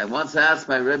 I once asked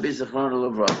my Rebbe Zichron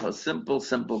Levracha a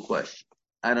simple question.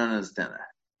 I don't understand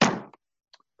that.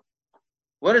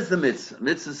 What is the mitzvah?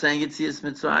 Mitzvah saying Yitzias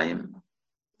Mitzrayim?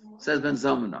 Says Ben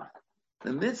Zomana.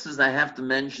 The mitzvahs I have to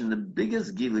mention the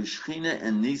biggest Gilui Shechina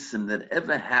and Nisim that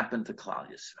ever happened to Klal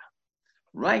Yisrael.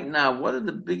 Right now, what are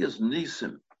the biggest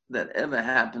Nisim that ever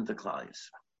happened to Klal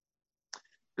Yisrael?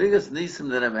 Biggest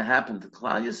Nisim that ever happened to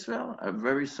Klal Yisrael are a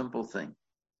very simple thing.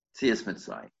 Yitzias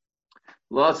Mitzrayim.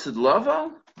 Lo Tzid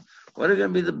Lovo, what are going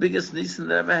to be the biggest Nisim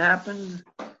that ever happened?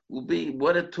 Will be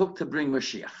what it took to bring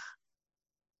Mashiach.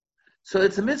 So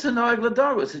it's a mitzvah Noeg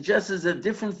L'Doros. It just is a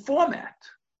different format.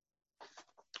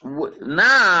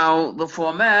 Now the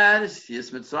format is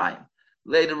Yitzias Mitzrayim.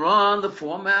 Later on, the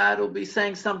format will be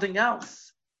saying something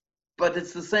else. But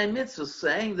it's the same mitzvah,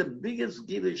 saying the biggest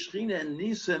Gilui Shechina and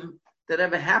Nisim that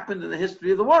ever happened in the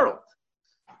history of the world.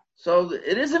 So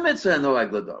it is a mitzvah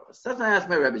Noeg L'Doros. That's why I asked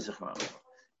my Rebbe Zichron.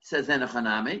 He says,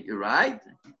 Enochanami, you're right.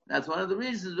 That's one of the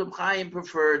reasons Reb Chaim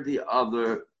preferred the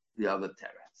other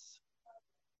teretz.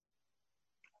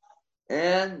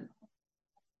 And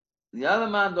the other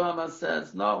man Doma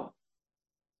says, no.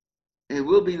 It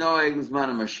will be Noeg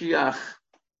Zman HaMashiach.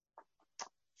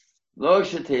 Lo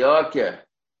Sheteyokeh.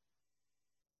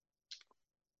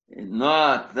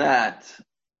 Not that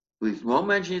we won't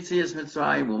mention Yitzias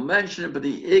Mitzrayim, we'll mention it, but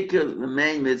the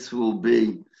main mitzvah will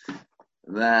be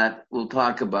that we'll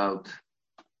talk about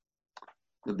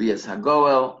the Bias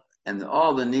HaGoel and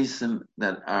all the Nisim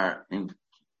that are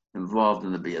involved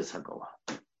in the Bias HaGoel.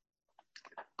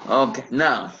 Okay,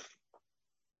 now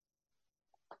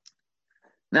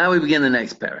we begin the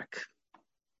next parak.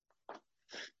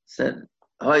 Said,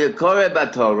 Hoyakore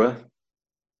Batorah,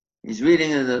 he's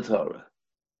reading in the Torah.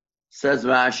 Says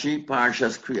Rashi,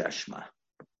 Parshas Kriyas Shema.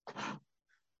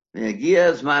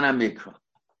 Ve'agia Zman HaMikra.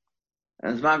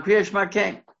 And Zman Kriyas Shema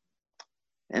came.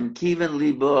 And Kiven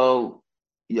Libo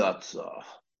Yotzah.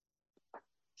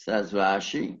 Says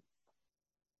Rashi,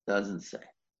 doesn't say.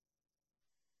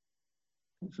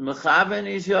 It's Mechaven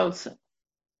is Yotzah.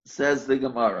 Says the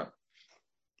Gemara.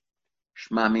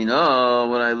 Shema Mino,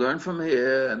 what I learned from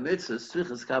here, Mitzvah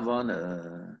Strichas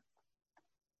Kavona.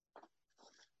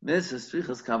 Mitzvah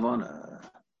Strichas Kavona.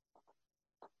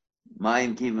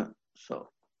 Mayin Kiven.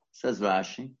 So, says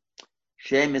Rashi,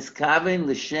 Shem is Kavin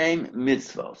L'Shem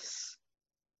Mitzvos.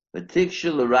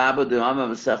 V'tikshel L'Rabba D'Ama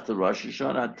V'Sechta Rosh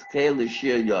Hashanah Tkei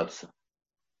L'Shir Yotza.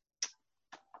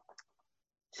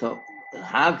 So,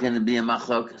 how can it be a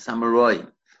Machok Samaroy?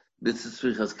 Mitzvah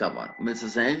Strichas Kavona.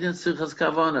 Mitzvah Engine Strichas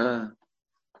Kavona.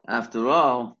 After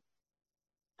all,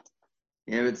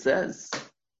 here it says,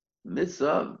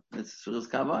 Mitzvah Strichas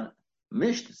Kavona.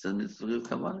 Mishnah says Mitzvah Strichas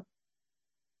Kavona.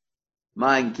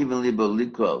 Ma'in Kiven Libo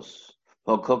Likros.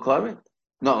 Kokore?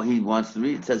 No, he wants to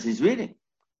read. It says he's reading.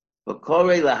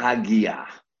 Kokore Lahagia.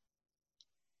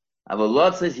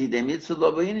 Avalot says he de mitzvah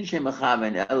lo b'yinin shem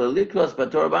mechaven ela likros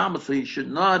b'torah b'amas, so he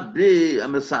should not be a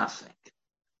mesasek.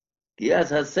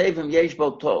 Yes, hasefim yesh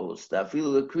bo tolos.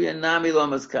 Dafilu l'kriya nami lo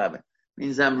meskaven.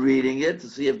 Means I'm reading it to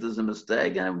see if there's a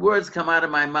mistake, and words come out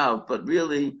of my mouth, but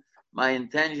really my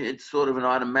intention, it's sort of an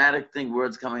automatic thing,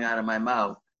 words coming out of my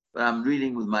mouth, but I'm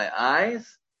reading with my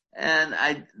eyes, and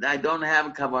I don't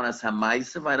have kavanas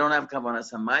hamais. If I don't have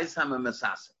kavanas hamais, I'm a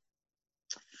mesasa.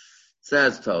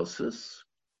 Says Tosus.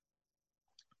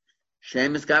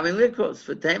 Shem is gavin likros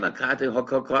for tema kate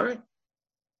hokokori.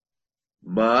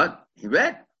 But he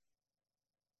read.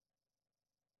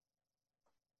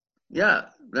 Yeah,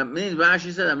 that means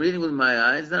Rashi said I'm reading with my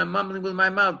eyes, then I'm mumbling with my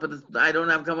mouth, but I don't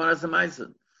have kavanas hamais.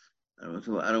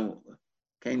 I don't.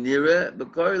 Kenira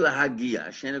bekori lahagia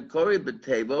shena kori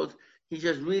betevos. He's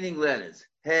just reading letters.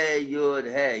 Hey yud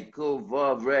hey kuv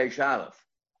vav resh aleph,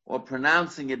 or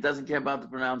pronouncing it. Doesn't care about the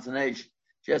pronunciation,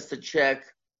 just to check.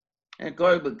 And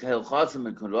kori bekel chosim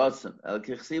and kurosim el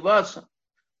kichsivasam.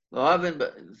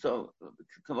 So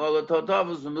kamola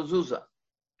totavos v'mezuzah.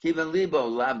 Kiven libo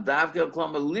lav davkel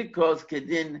kloma likros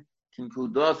kedin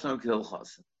kinkudosim kel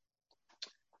chosim.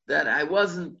 That I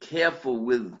wasn't careful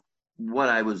with what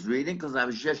I was reading because I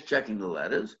was just checking the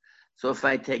letters. So if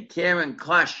I take care and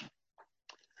caution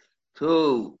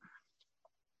to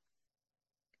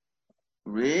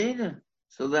read,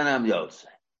 so then I'm Yotze.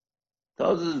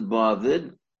 Tozus is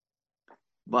bothered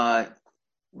by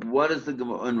what is the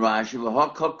Gemara in Rashi?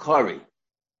 V'hakakari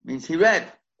means he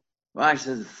read. Rashi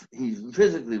says he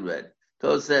physically read.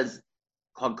 Tozus says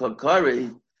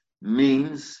hakakari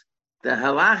means that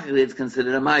halachically it's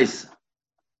considered a ma'isa.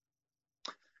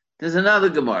 There's another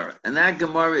Gemara, and that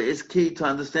Gemara is key to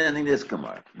understanding this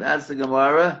Gemara. That's the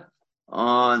Gemara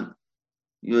on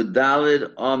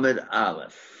Yudalid Amid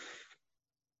Aleph.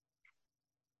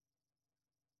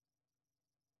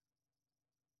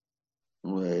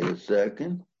 Wait a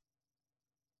second.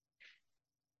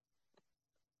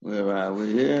 Where are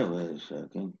we here? Wait a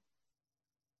second.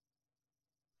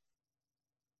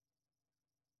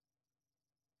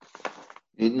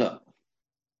 No.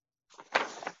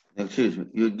 Excuse me.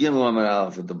 You give Amid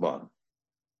Aleph at the bottom.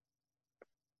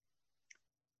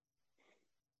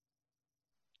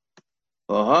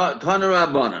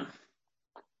 Tanarabanan.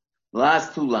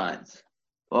 Last two lines.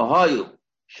 Ohayu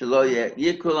shelo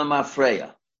yikul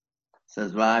mafreya.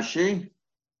 Says Rashi.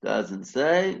 Doesn't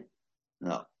say.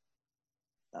 No.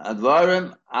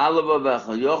 Advarim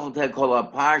alavavecha yochel tekol a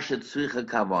parsha tzricha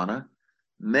kavana.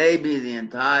 Maybe the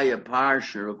entire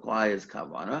parsha requires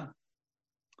kavana.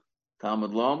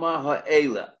 Talmud Loma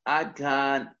ha'ela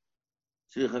adkan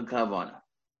tzricha kavana.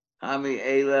 Hami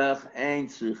elach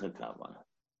ain't tzricha kavana.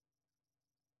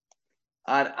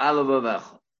 Ad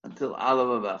alavavecha until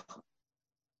alavavecha.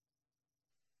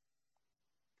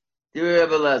 Dear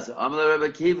Rebbe Lezer, Amar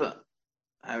Rebbe Kiva,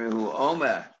 Harihu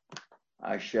Omer,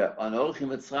 Asher Anochi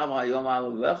Mitzrav Hayom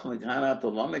Alavavecha Mikhanat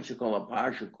Olamet Shekol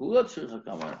HaParsha Kula Tzricha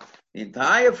Kavana. The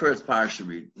entire first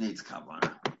parsha needs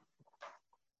kavana.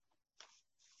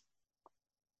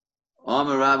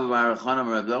 Omer Rabbi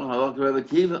Barachon Rebbe Doch Halok Rebbe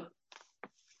Kiva.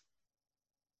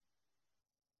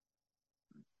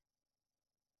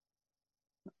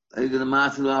 Ego the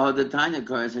Matzil Ahod Tanya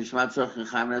Koretz Shmat Tzorch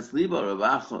Chaim Libo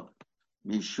Ravacho.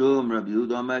 Mishum Rabbi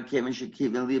Yehuda Omer Kevin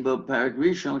Shekivin Libo Parak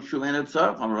Rishon Shumen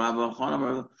Tzorch Omer Rabbi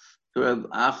Barachon Rebbe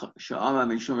Ach Sha'omer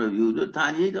Mishum Rabbi Yehuda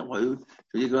Tanya Yidah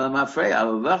Shadikol Mafrei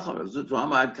Alavavecha Zut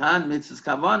Omer Kan Mitzvahs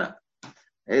Kavana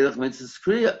Eilach Mitzvahs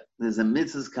Kriya. There's a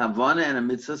Mitzvahs Kavana and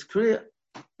a Mitzvahs Kriya.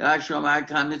 Yash Omer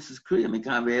Kan Mitzvahs Kriya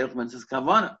Mikan Ve'eilach Mitzvahs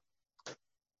Kavana.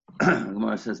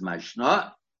 Gemara says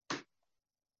Mashnah.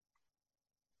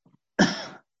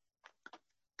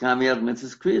 Kamiyach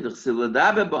mitzvahs kriya, d'chsiv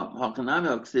l'dabe bom, ha'kanami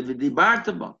ha'ksiv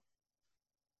v'dibarte bom.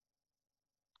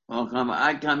 Ha'kam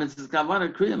ad kam mitzvahs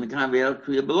kavana kriya, mikam v'yel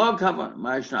kriya below kavana.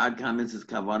 Ma'ashna ad kam mitzvahs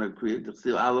kavana kriya,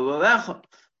 d'chsiv alav v'lecha,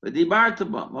 v'dibarte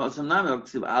bom. Ha'sanami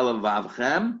ha'ksiv alav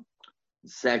v'avchem,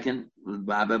 second,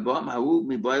 l'dabe bom, ha'u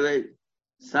miboile,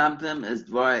 something is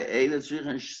dvar eile tzrich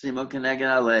and shsimo kenegen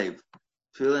alev.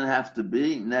 Tefillin have to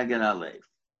be negen alev.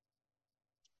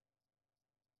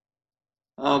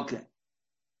 Okay.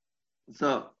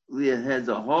 So there's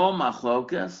a whole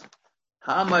machlokas.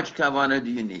 How much kavana do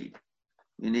you need?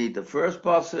 You need the first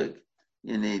pasuk.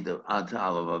 You need the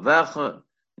Alav Avecha.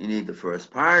 You need the first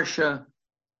parsha.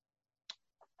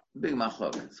 Big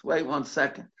machlokas. Wait 1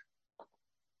 second.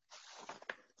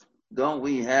 Don't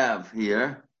we have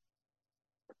here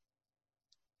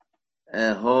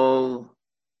a whole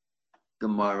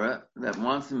Gemara that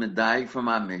wants to medayik from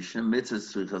our mission?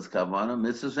 Mitzvahs tzrichas kavana,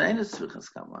 mitzvahs ain't tzrichas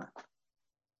kavana.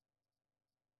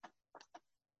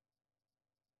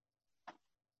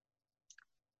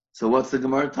 So what's the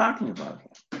Gemara talking about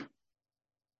here?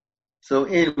 So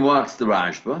in walks the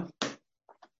Rashba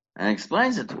and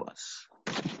explains it to us.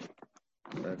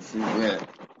 Let's see where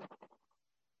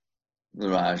the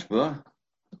Rashba.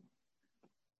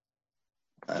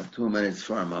 I have 2 minutes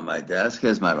for him on my desk.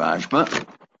 Here's my Rashba.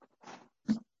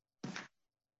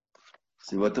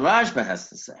 See what the Rashba has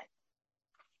to say.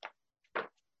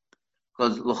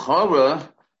 Because l'chora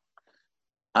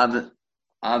are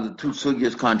the two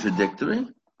sugyas contradictory?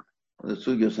 The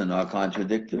sugyas are not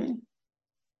contradictory.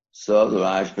 So the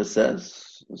Rashba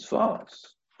says as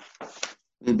follows.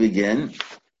 We begin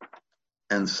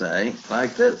and say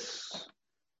like this,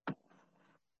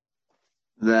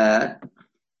 that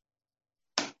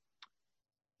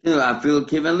I feel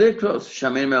given likros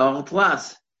shamin me'ochel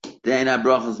tlas. Deina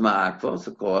brachas ma'akvos,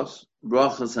 of course.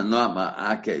 Brachas are not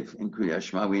ma'akev in Kriya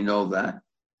Shema. We know that.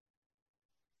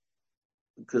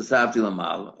 Kasavti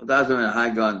lamal. That's when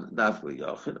Hagon dafli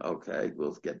yochid. Okay,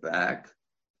 we'll get back.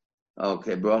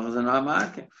 Okay, brachas are not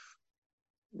ma'akev.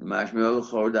 Mashmi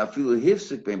olachor dafilu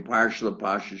hifsik ben partial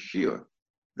parsha shir.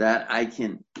 That I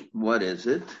can. What is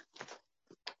it?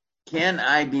 Can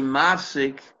I be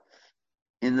mafsik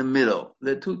in the middle?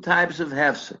 There are two types of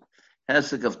hefsik.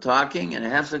 Hefsek of talking and a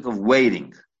hefsek of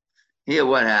waiting. Here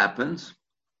what happens,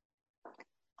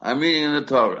 I'm reading in the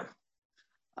Torah.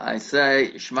 I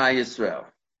say, Shema Yisrael,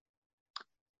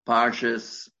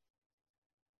 Parshas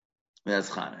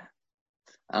Ve'eschane.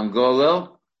 I'm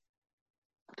golel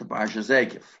to Parshas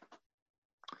Ekev.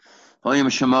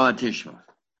 Hoyim Shema Tishma.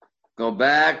 Go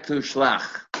back to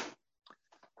Shlach.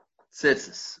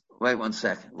 Tzitzis. Wait one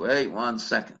second.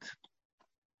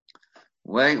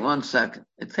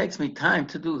 It takes me time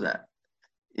to do that.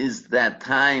 Is that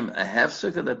time a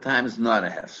hefsek or that time is not a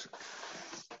hefsek?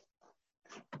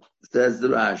 Says the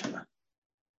Rashba.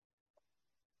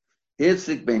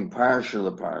 Hifsik bein parsha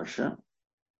leparsha.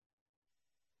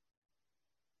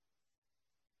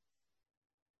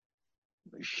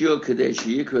 Shir kadesh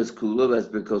yikras kulav as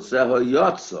bekoseho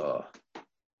yotza.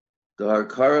 The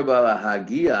harkara bala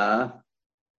hagia.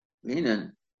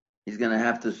 Meaning, he's going to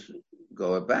have to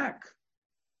go it back.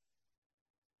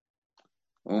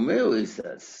 Omer, he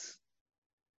says,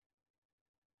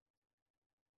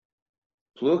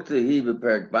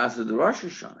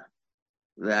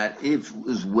 that if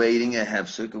is waiting a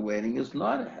hefsek, waiting is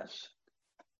not a hefsek.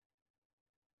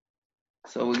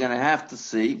 So we're going to have to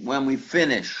see when we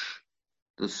finish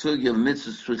the sugya of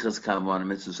mitzvah strichas kavana,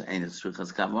 mitzvah ain't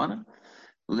strichas kavana.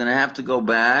 We're going to have to go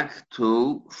back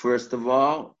to, first of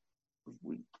all,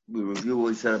 we review what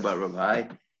we said about Rav Hai.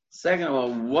 Second of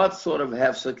all, what sort of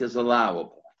hefsek is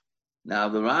allowable? Now,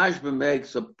 the Rashba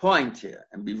makes a point here,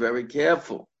 and be very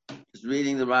careful. He's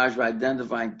reading the Rashba,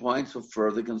 identifying points for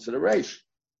further consideration.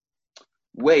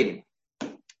 Waiting.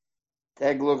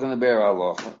 Take a look in the Be'er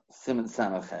Halacha, Siman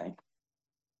Samachay.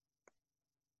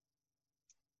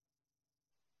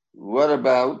 What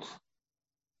about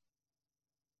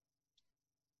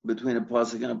between a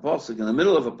pasuk and a pasuk, in the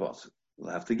middle of a pasuk?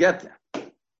 We'll have to get there.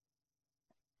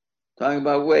 Talking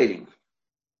about waiting.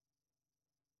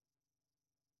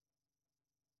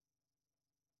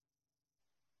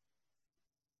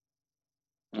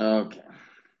 Okay.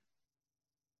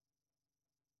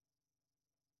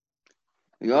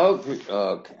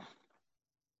 Okay.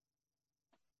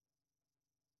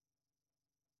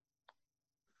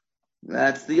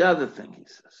 That's the other thing he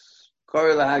says.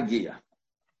 Kori lahagia.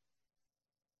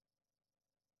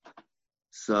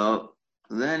 So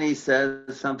then he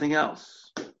says something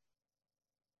else.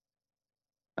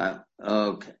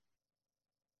 Okay.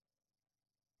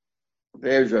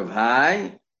 There's Rav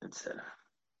Hai, etc.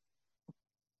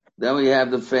 Then we have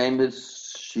the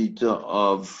famous shita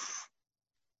of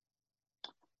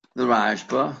the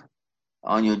Rashba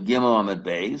on Yud Gimel Amud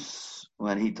Beis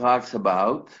when he talks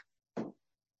about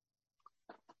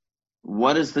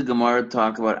what does the Gemara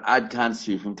talk about ad kan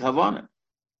sifrim kavana.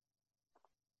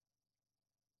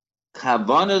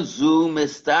 Kavana zu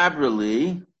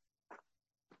mistabrili.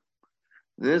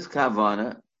 This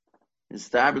kavana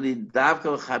mistabrili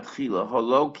davka l'chatchila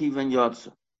holo kivan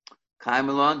yotza.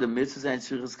 Kaimelon the mitzvahs and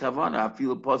shirchas kavana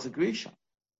afilu posek rishon.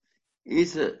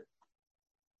 Isa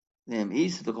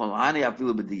the kolani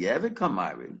afilu b'diyevet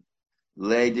kamari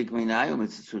leidik minayu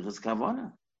mitzvah shirchas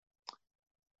kavana.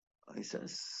 He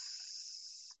says.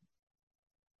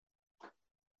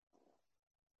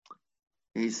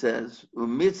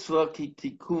 Umitzvah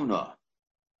kitikuna.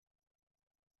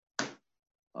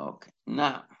 Okay.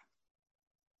 Now,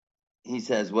 he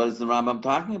says, what is the Rambam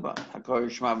talking about? Hakor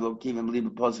Yishma v'lo kivim li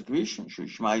b'posek rishon, shu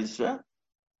Shema Yisrael.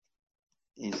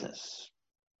 He says,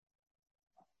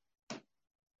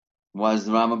 why is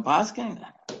the Rambam pasking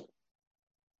that?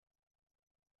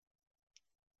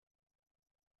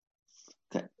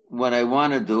 Okay. What I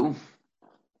want to do,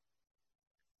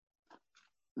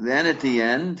 then at the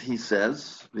end, he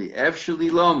says, the Efshali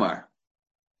Lomar.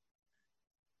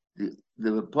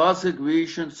 The Pasuk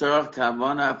Rishon Sarach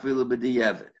Kavana Afilu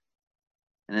B'diyevet.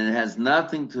 and it has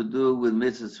nothing to do with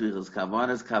mitzvah tzrichas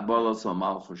kavanas, kabbalas, or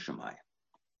malchus shemayim.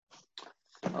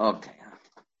 Okay.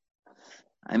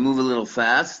 I move a little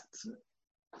fast.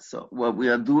 So what we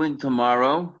are doing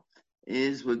tomorrow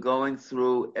is we're going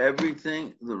through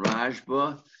everything the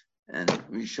Rashba and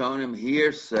Rishonim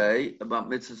here say about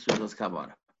mitzvah tzrichas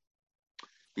kavana.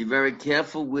 Be very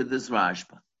careful with this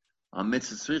Rashba. On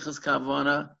mitzvah tzrichas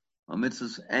kavana, on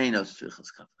mitzvah einos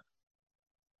tzrichas kavana.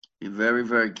 Be very,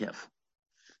 very careful.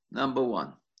 Number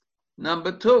one.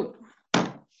 Number two.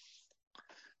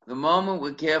 The moment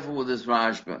we're careful with this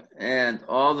Rashba and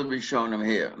all the Rishonim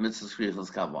here, mitzvah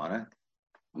tzrichas kavana,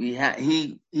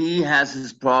 he has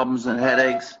his problems and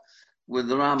headaches with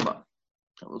the Rambam.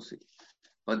 So we'll see.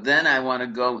 But then I want to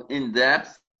go in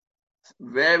depth,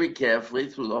 very carefully,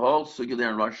 through the whole sugya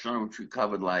there in Rosh Hashanah, which we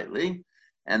covered lightly.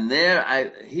 And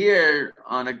there, here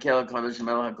on a Kel HaKadosh,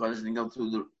 Melech HaKadosh, and go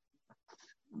through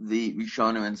the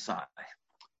Rishonim inside.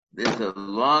 There's a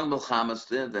long Melchamas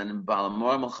there, then in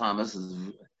Balamor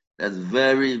Melchamas, that's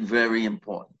very, very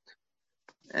important.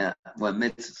 When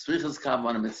mitzvah tzrichas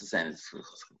kavana, mitzvah einos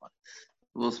tzrichas kavana.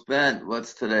 We'll spend,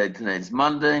 what's today? Today's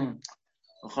Monday.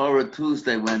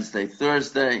 Tuesday, Wednesday,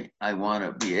 Thursday. I want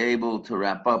to be able to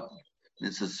wrap up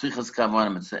mitzvah tzrichas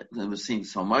kavana. We're seeing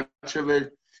so much of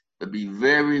it, but be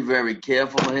very, very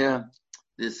careful here.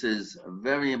 This is a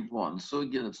very important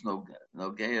sugya. It's no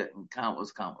gaya in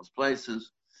countless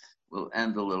places. We'll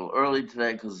end a little early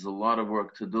today because there's a lot of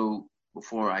work to do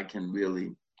before I can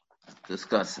really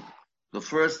discuss it. The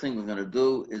first thing we're going to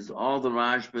do is all the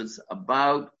Rashbas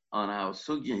about on our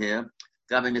sugya here,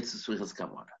 Gabi mitzvah tzrichas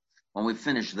kavana. When we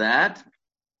finish that,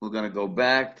 we're going to go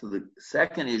back to the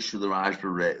second issue the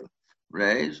Rashba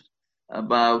raised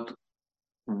about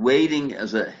waiting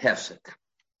as a hefsek.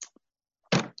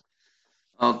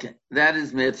 Okay, that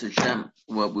is Me'etz Hashem,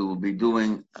 what we will be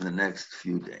doing in the next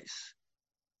few days.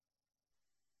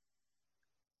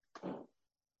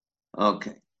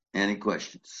 Okay, any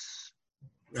questions?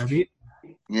 Rabbi?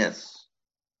 Yes.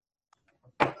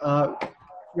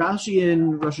 Rashi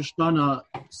in Rosh Hashanah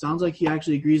sounds like he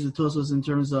actually agrees with Tosfos in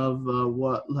terms of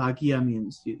what Lahagia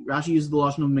means. Rashi uses the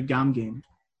lashon of megamgam.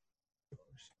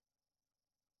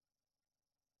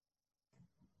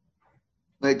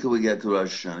 Wait till we get to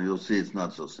Rosh Hashanah. You'll see it's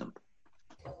not so simple.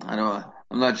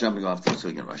 I'm not jumping off the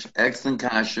second Rashi. Excellent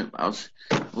kasha.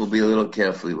 We'll be a little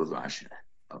carefully with Rashi.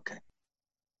 Okay.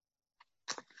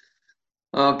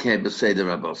 Okay, B'Seder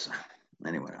Rabosa.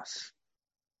 Anyone else?